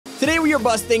Today we are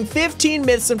busting 15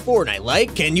 myths in Fortnite,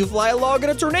 like can you fly a log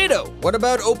in a tornado? What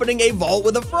about opening a vault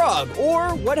with a frog?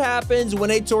 Or what happens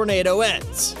when a tornado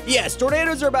ends? Yes,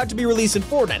 tornadoes are about to be released in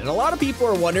Fortnite, and a lot of people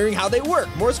are wondering how they work.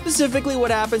 More specifically,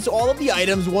 what happens to all of the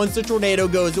items once the tornado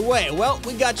goes away. Well,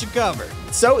 we got you covered.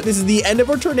 So this is the end of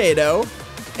our tornado,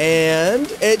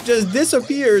 and it just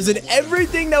disappears, and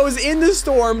everything that was in the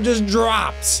storm just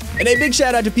drops. And a big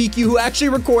shout out to PeQu, who actually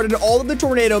recorded all of the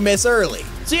tornado myths early.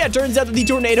 So yeah, it turns out that the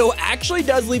tornado actually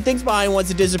does leave things behind once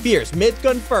it disappears. Myth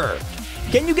confirmed.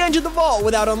 Can you get into the vault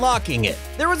without unlocking it?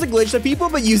 There was a glitch that people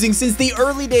have been using since the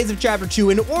early days of Chapter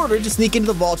 2 in order to sneak into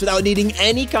the vault without needing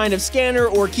any kind of scanner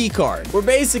or key card. Where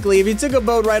basically, if you took a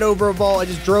boat right over a vault and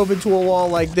just drove into a wall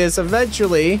like this,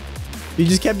 eventually, you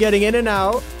just kept getting in and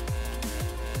out.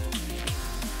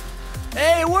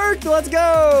 Hey, it worked! Let's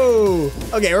go!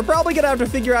 Okay, we're probably gonna have to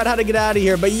figure out how to get out of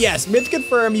here, but yes, myth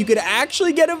confirmed, you could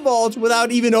actually get in vaults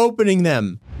without even opening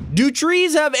them. Do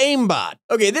trees have aimbot?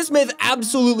 Okay, this myth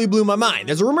absolutely blew my mind.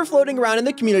 There's a rumor floating around in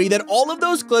the community that all of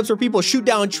those clips where people shoot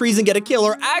down trees and get a kill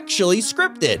are actually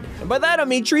scripted. And by that I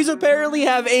mean trees apparently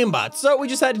have aimbot, so we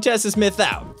just had to test this myth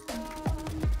out.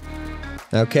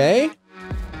 Okay.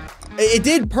 It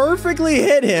did perfectly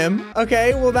hit him.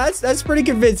 Okay, well that's pretty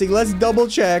convincing. Let's double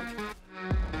check.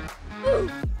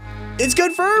 It's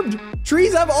confirmed!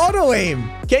 Trees have auto-aim!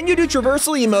 Can you do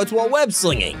traversal emotes while web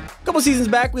slinging? A couple seasons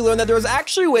back, we learned that there was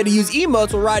actually a way to use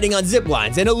emotes while riding on zip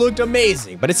lines, and it looked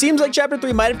amazing. But it seems like Chapter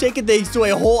 3 might have taken things to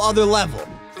a whole other level.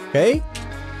 Okay?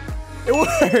 It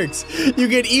works! You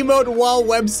can emote while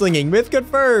web slinging. Myth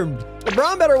confirmed.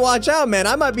 LeBron better watch out, man.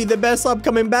 I might be the best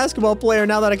upcoming basketball player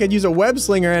now that I could use a web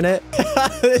slinger in it.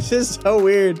 This is so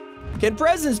weird. Can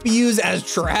presents be used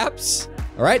as traps?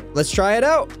 All right, let's try it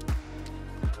out.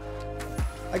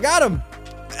 I got him.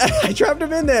 I trapped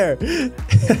him in there.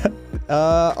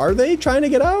 Are they trying to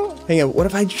get out? Hang on, what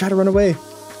if I try to run away?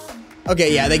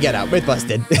 Okay, yeah, they get out. Myth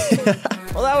busted.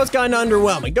 Well, that was kind of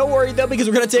underwhelming. Don't worry though, because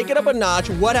we're gonna take it up a notch.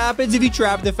 What happens if you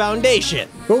trap the foundation?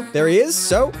 Cool, there he is.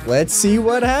 So let's see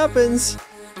what happens.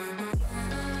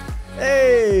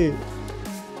 Hey.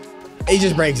 He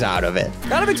just breaks out of it.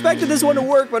 Kind of expected this one to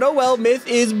work, but oh well, myth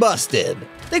is busted.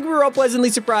 I think we were all pleasantly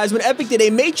surprised when Epic did a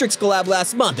Matrix collab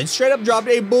last month and straight up dropped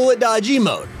a bullet dodge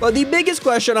emote. But the biggest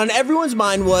question on everyone's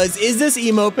mind was, is this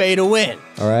emote pay to win?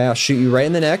 All right, I'll shoot you right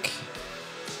in the neck.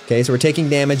 Okay, so we're taking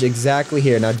damage exactly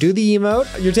here. Now do the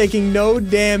emote. You're taking no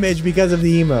damage because of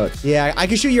the emote. Yeah, I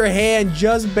can shoot your hand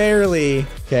just barely.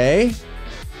 Okay.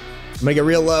 I'm gonna get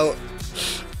real low.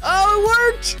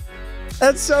 Oh, it worked!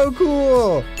 That's so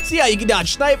cool. So yeah, you can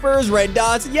dodge snipers, red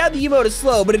dots, and yeah, the emote is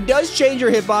slow, but it does change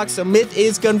your hitbox, so myth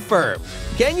is confirmed.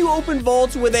 Can you open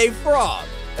vaults with a frog?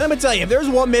 And I'm gonna tell you, if there's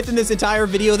one myth in this entire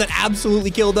video that absolutely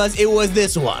killed us, it was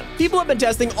this one. People have been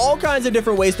testing all kinds of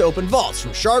different ways to open vaults,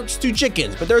 from sharks to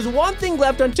chickens, but there's one thing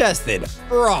left untested: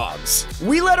 frogs.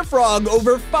 We led a frog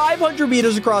over 500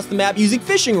 meters across the map using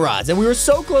fishing rods, and we were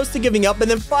so close to giving up,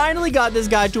 and then finally got this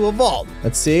guy to a vault.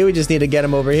 Let's see, we just need to get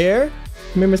him over here.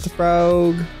 Come here, Mr.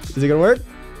 Frog. Is it gonna work?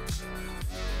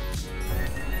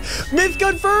 Myth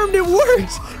confirmed, it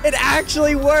works! It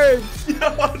actually worked!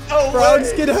 No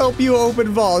Frogs can help you open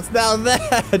vaults. Now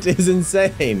that is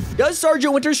insane. Does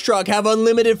Sergeant Winter's truck have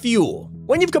unlimited fuel?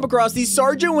 When you've come across the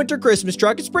Sergeant Winter Christmas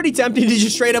truck, it's pretty tempting to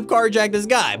just straight up carjack this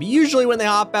guy. But usually when they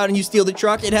hop out and you steal the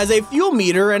truck, it has a fuel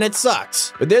meter and it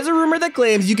sucks. But there's a rumor that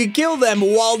claims you can kill them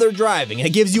while they're driving and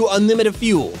it gives you unlimited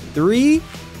fuel. 3,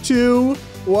 2,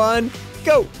 1,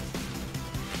 go.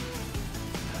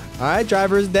 All right,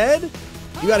 driver is dead.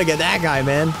 You gotta get that guy,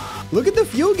 man. Look at the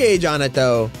fuel gauge on it,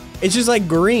 though. It's just like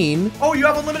green. Oh, you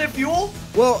have unlimited fuel?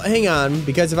 Well, hang on,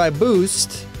 because if I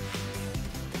boost,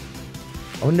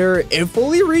 I wonder, it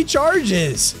fully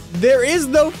recharges. There is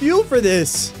no fuel for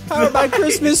this. Powered by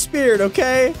Christmas spirit,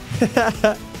 okay?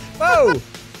 Whoa,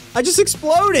 I just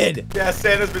exploded. Yeah,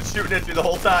 Santa's been shooting at you the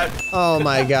whole time. Oh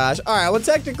my gosh. All right, well,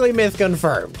 technically myth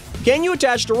confirmed. Can you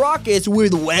attach to rockets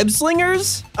with web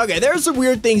slingers? Okay, there's some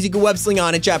weird things you can web sling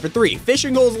on in Chapter 3.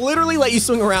 Fishing holes literally let you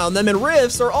swing around them, and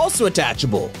rifts are also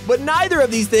attachable. But neither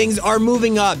of these things are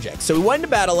moving objects. So we went to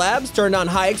Battle Labs, turned on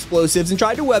high explosives, and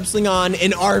tried to web sling on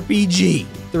an RPG.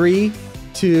 3,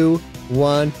 2,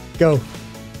 1, go.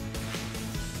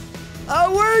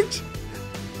 Oh, it worked!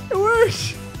 It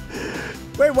worked!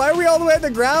 Wait, why are we all the way at the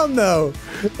ground, though?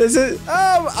 This is,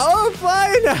 oh, I'm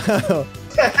flying now!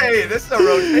 Hey, this is a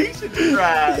rotation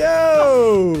track.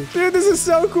 Yo, dude, this is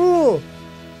so cool.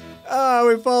 Oh,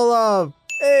 we fall off.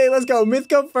 Hey, let's go. Myth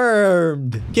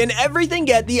confirmed. Can everything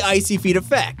get the icy feet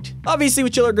effect? Obviously,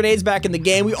 with chiller grenades back in the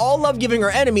game, we all love giving our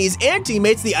enemies and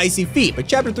teammates the icy feet, but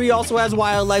Chapter 3 also has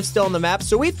wildlife still on the map,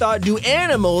 so we thought, do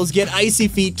animals get icy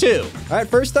feet too? All right,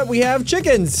 first up, we have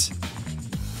chickens.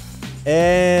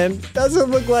 And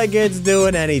doesn't look like it's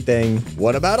doing anything.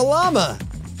 What about a llama?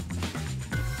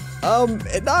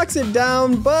 It knocks it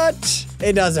down, but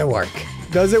it doesn't work.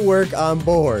 Doesn't work on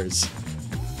boars.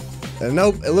 And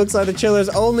nope, it looks like the chillers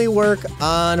only work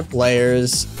on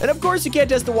players. And of course, you can't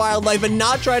test the wildlife and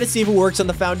not try to see if it works on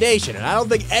the foundation. And I don't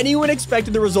think anyone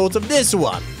expected the results of this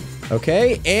one.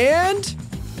 Okay, and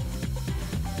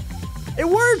it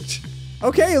worked.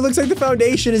 Okay, it looks like the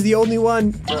foundation is the only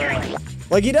one.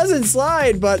 Like, he doesn't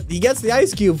slide, but he gets the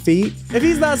ice cube feet. If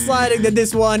he's not sliding, then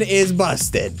this one is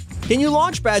busted. Can you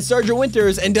launch pad Sergeant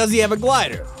Winters, and does he have a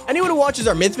glider? Anyone who watches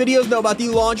our myth videos know about the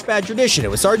launch pad tradition.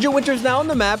 And with Sergeant Winters now on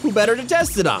the map, who better to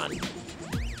test it on?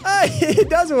 It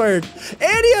does work.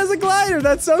 And he has a glider.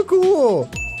 That's so cool.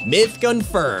 Myth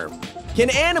confirmed. Can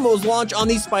animals launch on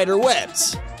these spider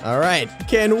webs? All right.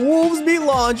 Can wolves be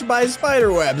launched by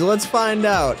spider webs? Let's find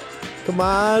out. Come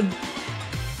on.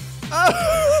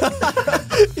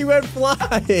 Oh, he went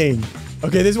flying.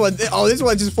 Okay, this one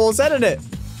just full set in it.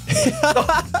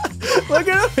 Look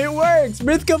at him, it works.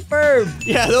 Myth confirmed.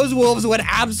 Yeah, those wolves went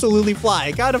absolutely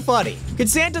flying. Kind of funny. Can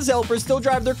Santa's helpers still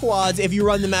drive their quads if you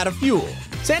run them out of fuel?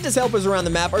 Santa's helpers around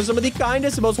the map are some of the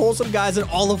kindest and most wholesome guys in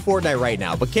all of Fortnite right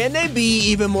now, but can they be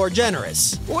even more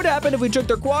generous? What would happen if we took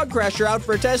their quad crasher out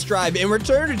for a test drive and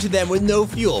returned it to them with no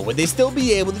fuel? Would they still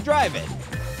be able to drive it?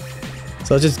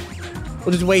 So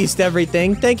we'll just waste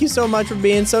everything. Thank you so much for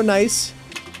being so nice.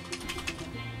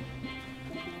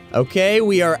 Okay,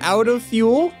 we are out of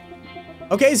fuel.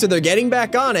 Okay, so they're getting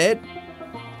back on it.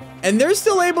 And they're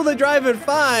still able to drive it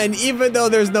fine, even though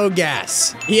there's no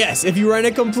gas. Yes, if you run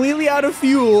it completely out of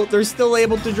fuel, they're still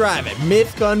able to drive it.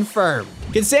 Myth confirmed.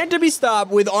 Can Santa be stopped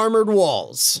with armored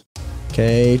walls?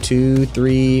 Okay, 2,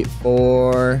 3,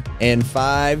 4, and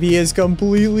 5. He is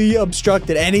completely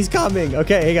obstructed, and he's coming.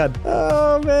 Okay, hang on.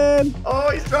 Oh, man.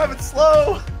 Oh, he's driving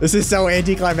slow. This is so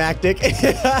anticlimactic.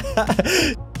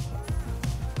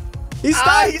 He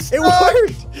stopped. It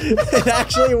worked. It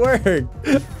actually worked.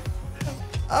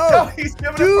 Oh, no, he's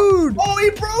dude. Oh,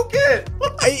 he broke it.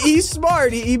 He's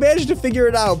smart. He managed to figure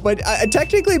it out. But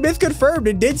technically, myth confirmed,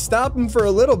 it did stop him for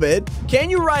a little bit. Can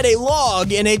you ride a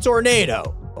log in a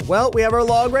tornado? Well, we have our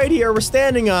log right here. We're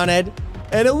standing on it.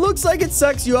 And it looks like it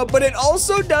sucks you up, but it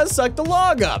also does suck the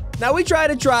log up. Now, we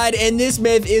tried it, and this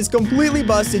myth is completely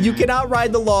busted. You cannot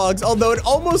ride the logs, although it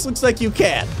almost looks like you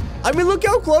can. I mean, look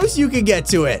how close you can get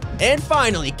to it. And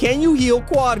finally, can you heal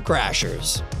quad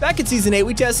crashers? Back in Season 8,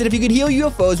 we tested if you could heal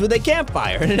UFOs with a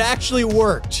campfire, and it actually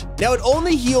worked. Now, it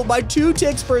only healed by 2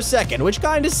 ticks per second, which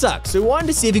kind of sucks. So we wanted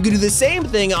to see if you could do the same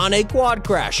thing on a quad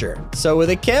crasher. So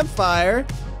with a campfire,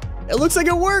 it looks like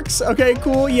it works. Okay,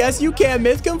 cool. Yes, you can.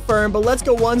 Myth confirmed, but let's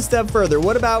go one step further.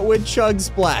 What about with chug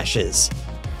splashes?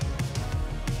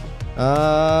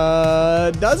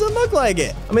 Doesn't look like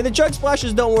it. I mean, the chug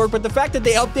splashes don't work, but the fact that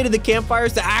they updated the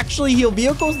campfires to actually heal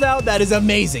vehicles now, that is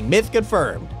amazing. Myth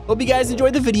confirmed. Hope you guys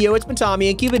enjoyed the video. It's been Tommy,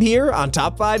 and keep it here on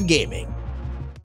Top 5 Gaming.